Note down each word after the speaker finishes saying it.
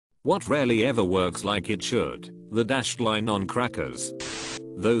What rarely ever works like it should. The dashed line on crackers.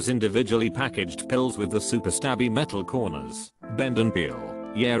 Those individually packaged pills with the super stabby metal corners. Bend and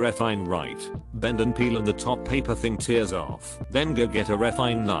peel. Yeah, refine right. Bend and peel and the top paper thing tears off. Then go get a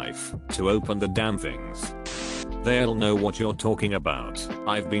refine knife to open the damn things. They'll know what you're talking about.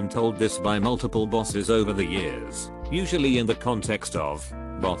 I've been told this by multiple bosses over the years. Usually in the context of,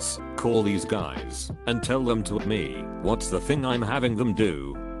 boss, call these guys and tell them to me. What's the thing I'm having them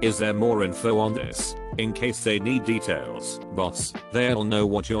do? Is there more info on this? In case they need details. Boss, they'll know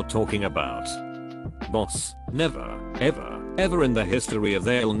what you're talking about. Boss, never, ever in the history of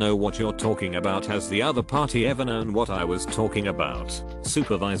they'll know what you're talking about has the other party ever known what I was talking about.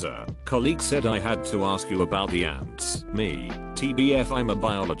 Supervisor, colleague said I had to ask you about the ants. Me, TBF, I'm a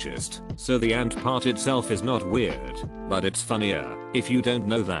biologist, so the ant part itself is not weird, but it's funnier if you don't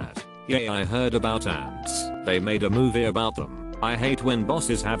know that. Yeah, I heard about ants. They made a movie about them. I hate when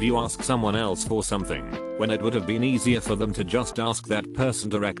bosses have you ask someone else for something, when it would have been easier for them to just ask that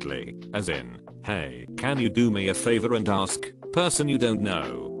person directly, as in, hey, can you do me a favor and ask person you don't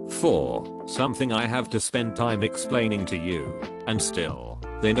know for something I have to spend time explaining to you, and still,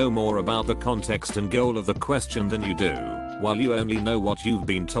 they know more about the context and goal of the question than you do, while you only know what you've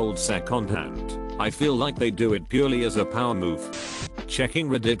been told secondhand. I feel like they do it purely as a power move. Checking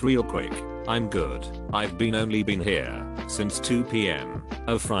Reddit real quick. I'm good. I've only been here since 2 p.m.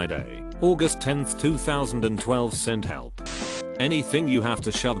 of Friday, August 10th, 2012. Send help. Anything you have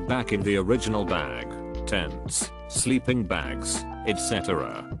to shove back in the original bag. Tents, sleeping bags,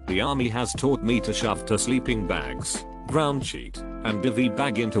 etc. The army has taught me to shove 2 sleeping bags, ground sheet, and bivy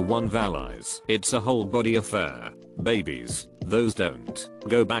bag into one valise. It's a whole body affair. Babies, those don't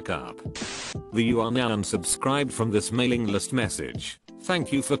go back up. You are now unsubscribed from this mailing list message.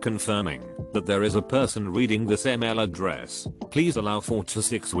 Thank you for confirming that there is a person reading this email address. Please allow 4 to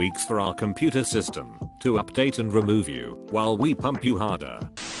 6 weeks for our computer system to update and remove you while we pump you harder.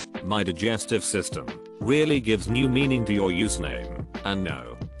 My digestive system really gives new meaning to your username. And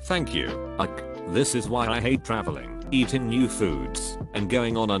no, thank you. This is why I hate traveling. Eating new foods and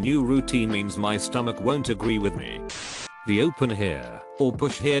going on a new routine means my stomach won't agree with me. The open here or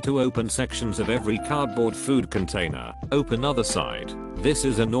push here to open sections of every cardboard food container. Open other side. This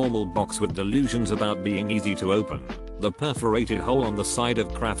is a normal box with delusions about being easy to open. The perforated hole on the side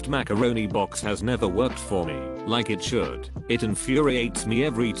of Kraft macaroni box has never worked for me like it should. It infuriates me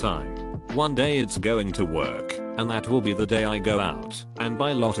every time. One day it's going to work, and that will be the day I go out and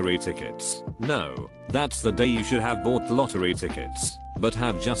buy lottery tickets. No, that's the day you should have bought lottery tickets, but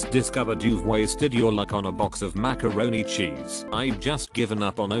have just discovered you've wasted your luck on a box of macaroni cheese. I've just given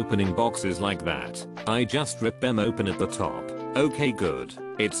up on opening boxes like that. I just rip them open at the top. Okay, good.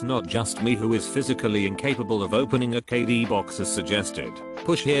 It's not just me who is physically incapable of opening a KD box as suggested.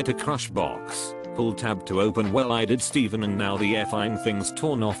 Push here to crush box. Pull tab to open. Well, I did Steven, and now the effing thing's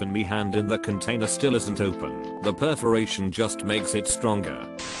torn off and me hand in the container still isn't open. The perforation just makes it stronger.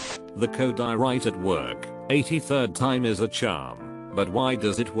 The code I write at work, 83rd time is a charm. But why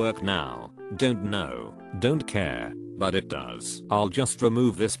does it work now? Don't know. Don't care. But it does. I'll just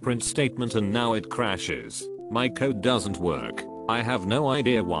remove this print statement and now it crashes. My code doesn't work. I have no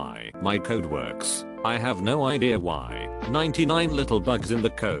idea why. My code works. I have no idea why. 99 little bugs in the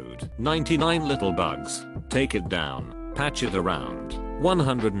code. 99 little bugs. Take it down. Patch it around.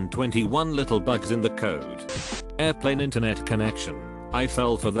 121 little bugs in the code. Airplane internet connection. I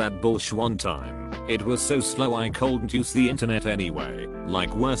fell for that bullshit one time. It was so slow I couldn't use the internet anyway.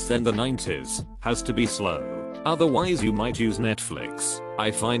 Like worse than the 90s. Has to be slow. Otherwise you might use Netflix.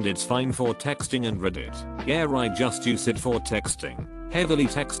 I find it's fine for texting and Reddit. Yeah, I just use it for texting. Heavily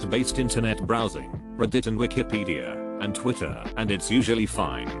text-based internet browsing, Reddit and Wikipedia, and Twitter, and it's usually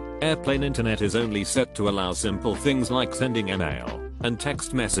fine. Airplane internet is only set to allow simple things like sending email and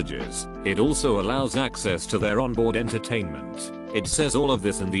text messages. It also allows access to their onboard entertainment. It says all of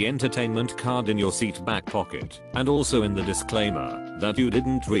this in the entertainment card in your seat back pocket, and also in the disclaimer that you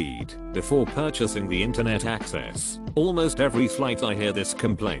didn't read before purchasing the internet access. Almost every flight I hear this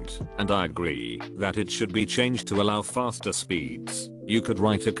complaint, and I agree that it should be changed to allow faster speeds. You could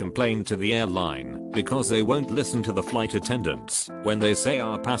write a complaint to the airline because they won't listen to the flight attendants when they say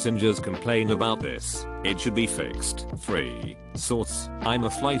our passengers complain about this. It should be fixed. 3. Source: I'm a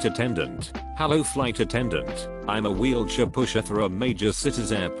flight attendant. Hello flight attendant. I'm a wheelchair pusher for a major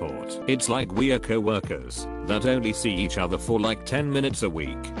city's airport. It's like we are co-workers that only see each other for like 10 minutes a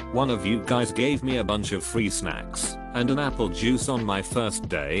week. One of you guys gave me a bunch of free snacks and an apple juice on my first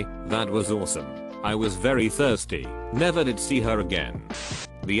day. That was awesome. I was very thirsty. Never did see her again.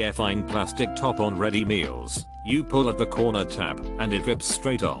 The effing plastic top on ready meals You pull at the corner tab and it rips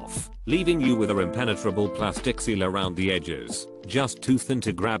straight off, leaving you with a impenetrable plastic seal around the edges, just too thin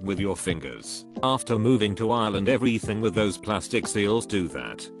to grab with your fingers. After moving to Ireland, everything with those plastic seals do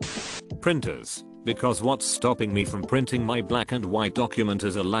that. Printers. Because what's stopping me from printing my black and white document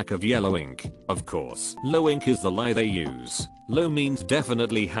is a lack of yellow ink. Of course, low ink is the lie they use. Low means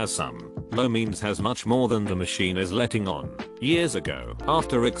definitely has some. Low means has much more than the machine is letting on. Years ago,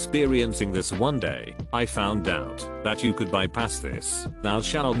 after experiencing this one day, I found out that you could bypass this "thou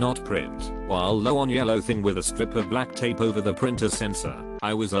shalt not print" while low on yellow thing with a strip of black tape over the printer sensor.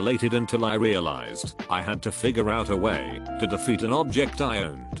 I was elated until I realized I had to figure out a way to defeat an object I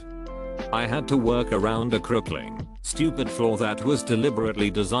owned. I had to work around a crippling, stupid flaw that was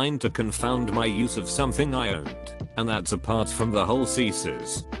deliberately designed to confound my use of something I owned. And that's apart from the whole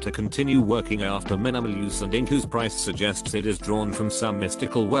ceases to continue working after minimal use and ink whose price suggests it is drawn from some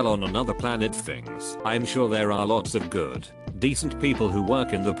mystical well on another planet things. I'm sure there are lots of good, decent people who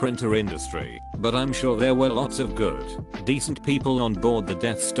work in the printer industry, but I'm sure there were lots of good, decent people on board the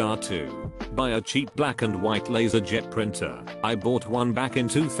Death Star too. Buy a cheap black and white laserjet printer. I bought one back in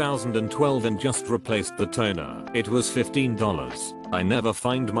 2012 and just replaced the toner. It was $15. I never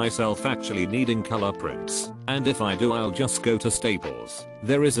find myself actually needing color prints, and if I do I'll just go to Staples.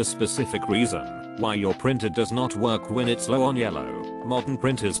 There is a specific reason why your printer does not work when it's low on yellow. Modern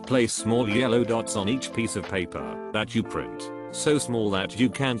printers place small yellow dots on each piece of paper that you print, so small that you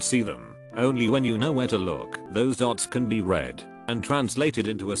can't see them. Only when you know where to look, those dots can be read and translated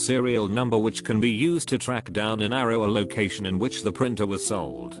into a serial number which can be used to track down an arrow or location in which the printer was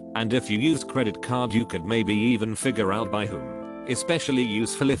sold. And if you used credit card you could maybe even figure out by whom. Especially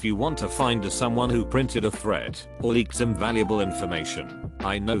useful if you want to find someone who printed a threat or leaked some valuable information.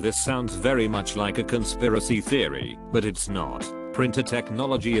 I know this sounds very much like a conspiracy theory, but it's not. Printer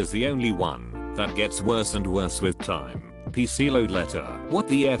technology is the only one that gets worse and worse with time. PC load letter. What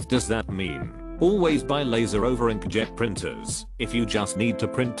the F does that mean? Always buy laser over inkjet printers if you just need to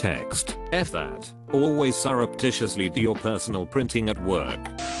print text. F that. Always surreptitiously do your personal printing at work.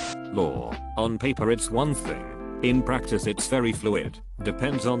 Law. On paper it's one thing. In practice it's very fluid,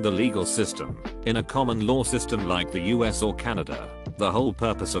 depends on the legal system. In a common law system like the US or Canada, the whole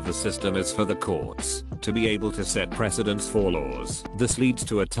purpose of the system is for the courts to be able to set precedents for laws. This leads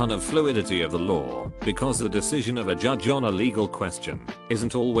to a ton of fluidity of the law, because the decision of a judge on a legal question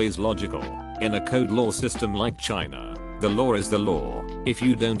isn't always logical. In a code law system like China, the law is the law. If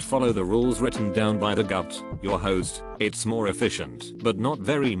you don't follow the rules written down by the govt, your host, it's more efficient, but not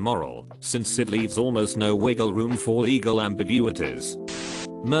very moral, since it leaves almost no wiggle room for legal ambiguities.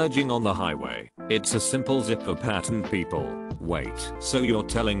 Merging on the highway. It's a simple zipper pattern, people. Wait, so you're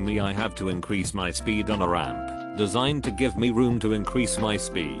telling me I have to increase my speed on a ramp designed to give me room to increase my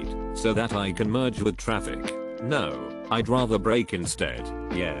speed so that I can merge with traffic? No, I'd rather brake instead.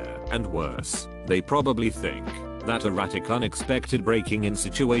 Yeah, and worse, they probably think that erratic unexpected braking in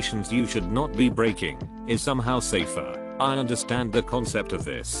situations you should not be braking is somehow safer. I understand the concept of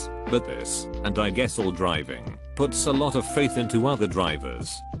this, but this, and I guess all driving, puts a lot of faith into other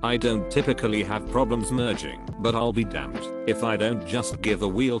drivers. I don't typically have problems merging, but I'll be damned if I don't just give a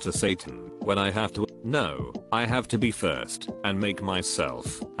wheel to Satan when I have to. No, I have to be first and make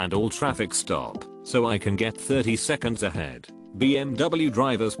myself and all traffic stop so I can get 30 seconds ahead. BMW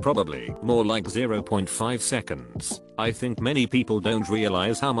drivers probably more like 0.5 seconds. I think many people don't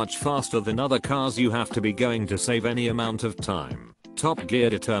realize how much faster than other cars you have to be going to save any amount of time. Top Gear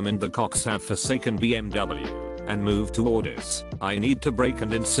determined the cocks have forsaken BMW and moved to orders. I need to brake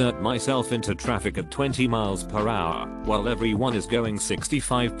and insert myself into traffic at 20 miles per hour while everyone is going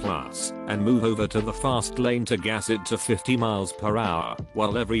 65 plus, and move over to the fast lane to gas it to 50 miles per hour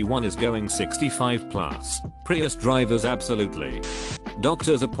while everyone is going 65 plus. Prius drivers absolutely.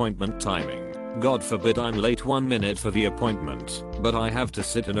 Doctor's appointment timing. God forbid I'm late 1 minute for the appointment, but I have to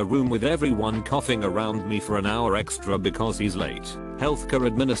sit in a room with everyone coughing around me for an hour extra because he's late. Healthcare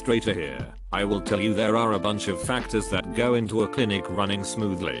administrator here. I will tell you there are a bunch of factors that go into a clinic running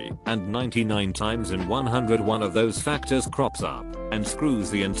smoothly, and 99 times in 100 one of those factors crops up and screws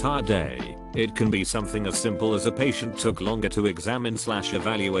the entire day. It can be something as simple as a patient took longer to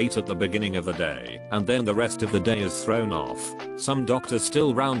examine/evaluate at the beginning of the day, and then the rest of the day is thrown off. Some doctors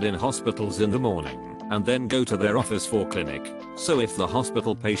still round in hospitals in the morning and then go to their office for clinic. So if the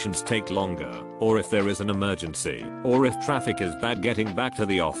hospital patients take longer, or if there is an emergency, or if traffic is bad getting back to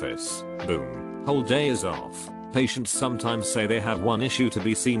the office, boom, whole day is off. Patients sometimes say they have one issue to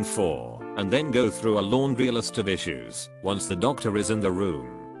be seen for, and then go through a laundry list of issues once the doctor is in the room.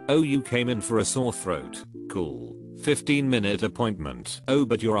 Oh, you came in for a sore throat. Cool. 15-minute appointment. Oh,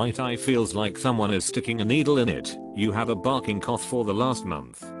 but your right eye feels like someone is sticking a needle in it. You have a barking cough for the last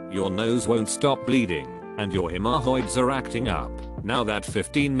month. Your nose won't stop bleeding. And your hemorrhoids are acting up. Now that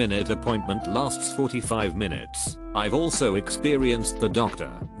 15-minute appointment lasts 45 minutes. I've also experienced the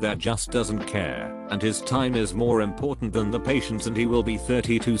doctor that just doesn't care, and his time is more important than the patient's, and he will be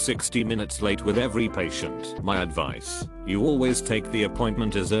 30 to 60 minutes late with every patient. My advice: you always take the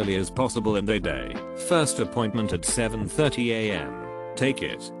appointment as early as possible in the day. First appointment at 7:30 AM. Take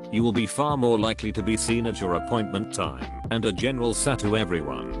it. You will be far more likely to be seen at your appointment time. And a general sat to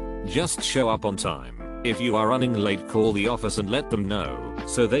everyone: just show up on time. If you are running late, call the office and let them know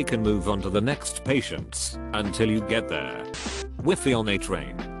so they can move on to the next patients until you get there. Whiffy on a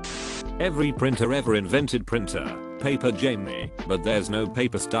train. Every printer ever invented printer. Paper Jamie, but there's no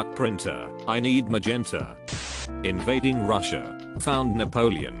paper stuck printer. I need magenta. Invading Russia. Found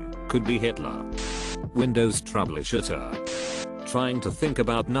Napoleon. Could be Hitler. Windows troubleshooter. Trying to think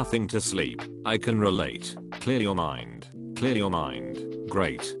about nothing to sleep. I can relate. Clear your mind. Clear your mind.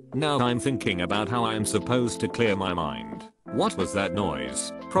 Great. Now I'm thinking about how I'm supposed to clear my mind. What was that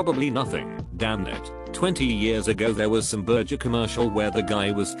noise? Probably nothing. Damn it. 20 years ago there was some burger commercial where the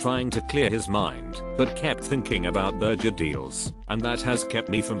guy was trying to clear his mind but kept thinking about burger deals, and that has kept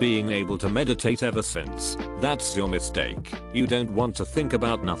me from being able to meditate ever since. That's your mistake. You don't want to think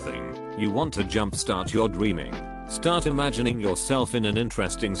about nothing. You want to jumpstart your dreaming. Start imagining yourself in an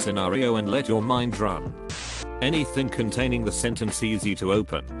interesting scenario and let your mind run. Anything containing the sentence easy to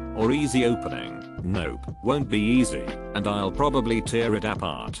open or easy opening. Nope, won't be easy, and I'll probably tear it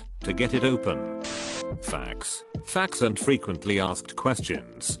apart to get it open. Facts. Facts and frequently asked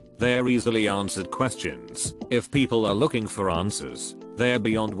questions. They're easily answered questions. If people are looking for answers, they're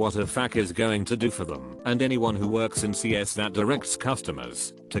beyond what a fact is going to do for them. And anyone who works in CS that directs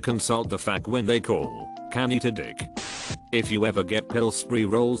customers to consult the fact when they call can eat a dick. If you ever get Pillsbury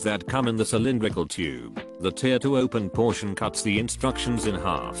rolls that come in the cylindrical tube, the tear to open portion cuts the instructions in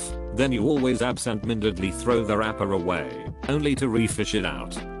half. Then you always absent-mindedly throw the wrapper away, only to refish it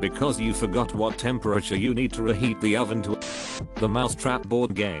out, because you forgot what temperature you need to reheat the oven to. The Mousetrap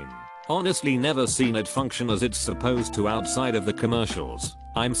board game. Honestly never seen it function as it's supposed to outside of the commercials.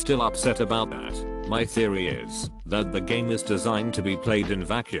 I'm still upset about that. My theory is that the game is designed to be played in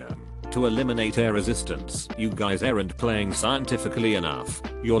vacuum to eliminate air resistance. You guys aren't playing scientifically enough.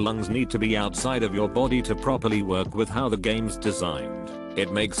 Your lungs need to be outside of your body to properly work with how the game's designed.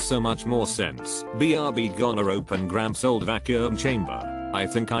 It makes so much more sense. BRB gonna open Gramps' old vacuum chamber. I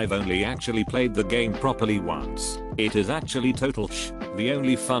think I've only actually played the game properly once. It is actually total sh. The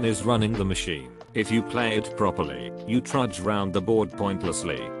only fun is running the machine. If you play it properly, you trudge round the board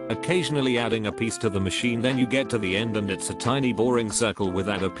pointlessly, occasionally adding a piece to the machine. Then you get to the end and it's a tiny boring circle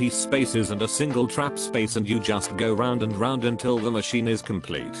without a piece spaces and a single trap space, and you just go round and round until the machine is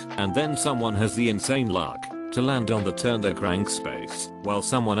complete. And then someone has the insane luck to land on the turn the crank space while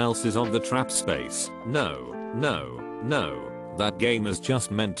someone else is on the trap space. No, no, no. That game is just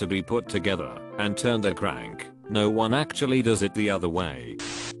meant to be put together and turn the crank. No one actually does it the other way.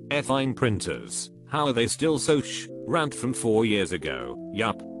 Effing printers. How are they still so sh? Rant from 4 years ago.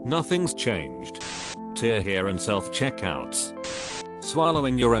 Yup, nothing's changed. Tear here and self-checkouts.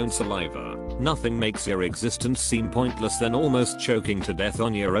 Swallowing your own saliva. Nothing makes your existence seem pointless than almost choking to death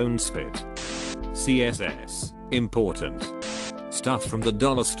on your own spit. CSS. Important. Stuff from the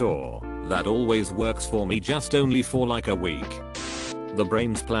dollar store. That always works for me, just only for like a week. The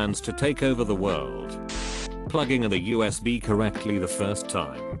brain's plans to take over the world. Plugging in the USB correctly the first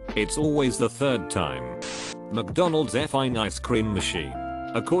time. It's always the third time. McDonald's effing ice cream machine.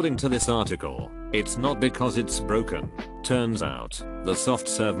 According to this article, it's not because it's broken. Turns out, the soft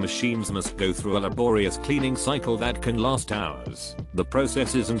serve machines must go through a laborious cleaning cycle that can last hours. The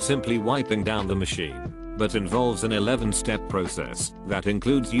process isn't simply wiping down the machine, but involves an 11-step process that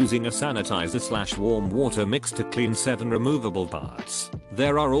includes using a sanitizer/warm water mix to clean 7 removable parts.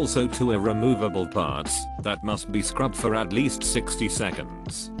 There are also 2 irremovable parts that must be scrubbed for at least 60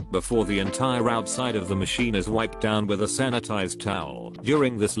 seconds before the entire outside of the machine is wiped down with a sanitized towel.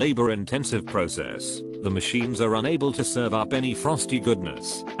 During this labor-intensive process, the machines are unable to serve up any frosty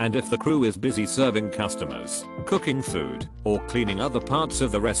goodness, and if the crew is busy serving customers, cooking food, or cleaning other parts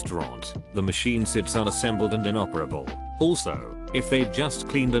of the restaurant, the machine sits unassembled and inoperable. Also, if they've just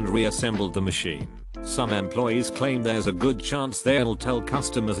cleaned and reassembled the machine, some employees claim there's a good chance they'll tell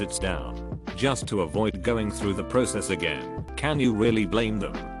customers it's down, just to avoid going through the process again. Can you really blame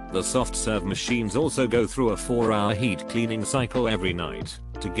them? The soft serve machines also go through a 4-hour heat cleaning cycle every night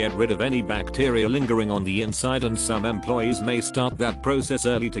to get rid of any bacteria lingering on the inside, and some employees may start that process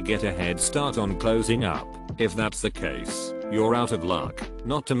early to get a head start on closing up. If that's the case, you're out of luck.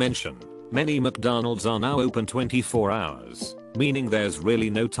 Not to mention, many McDonald's are now open 24 hours, meaning there's really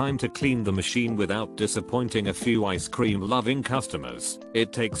no time to clean the machine without disappointing a few ice cream loving customers.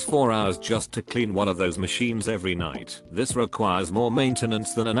 It takes 4 hours just to clean one of those machines every night. This requires more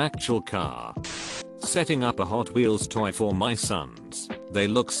maintenance than an actual car. Setting up a Hot Wheels toy for my sons. They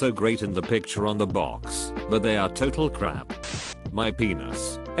look so great in the picture on the box, but they are total crap. My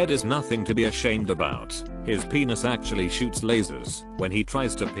penis. Ed is nothing to be ashamed about. His penis actually shoots lasers when he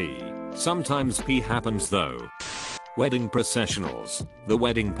tries to pee. Sometimes pee happens though. Wedding processionals. The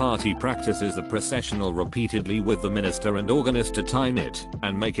wedding party practices the processional repeatedly with the minister and organist to time it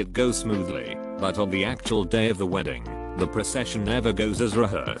and make it go smoothly, but on the actual day of the wedding, the procession never goes as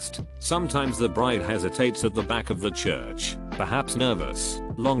rehearsed. Sometimes the bride hesitates at the back of the church, perhaps nervous,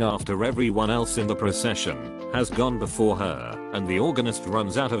 long after everyone else in the procession has gone before her, and the organist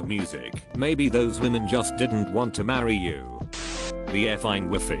runs out of music. Maybe those women just didn't want to marry you. The effing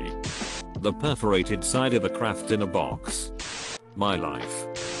Wi-Fi. The perforated side of a craft in a box. My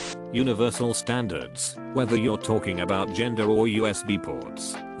life. Universal standards. Whether you're talking about gender or USB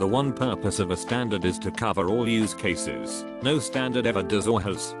ports, the one purpose of a standard is to cover all use cases. No standard ever does or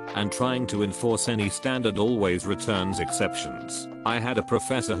has, and trying to enforce any standard always returns exceptions. I had a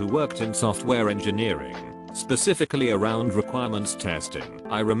professor who worked in software engineering, specifically around requirements testing.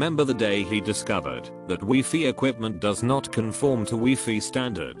 I remember the day he discovered that Wi-Fi equipment does not conform to Wi-Fi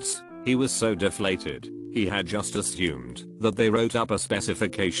standards. He was so deflated. He had just assumed that they wrote up a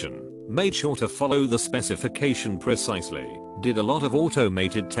specification, made sure to follow the specification precisely, did a lot of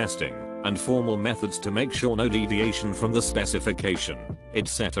automated testing and formal methods to make sure no deviation from the specification,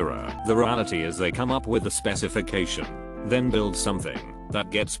 etc. The reality is they come up with the specification, then build something that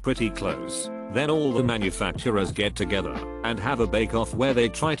gets pretty close. Then all the manufacturers get together and have a bake-off where they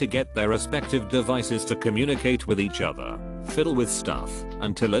try to get their respective devices to communicate with each other, fiddle with stuff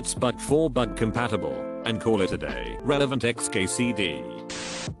until it's bug compatible, and call it a day. Relevant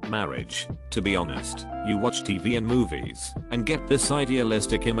XKCD. Marriage. To be honest, you watch TV and movies and get this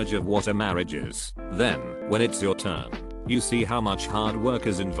idealistic image of what a marriage is. Then, when it's your turn, you see how much hard work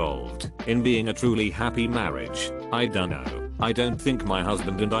is involved in being a truly happy marriage. I dunno. I don't think my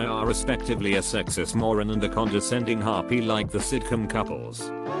husband and I are respectively a sexist moron and a condescending harpy like the sitcom couples.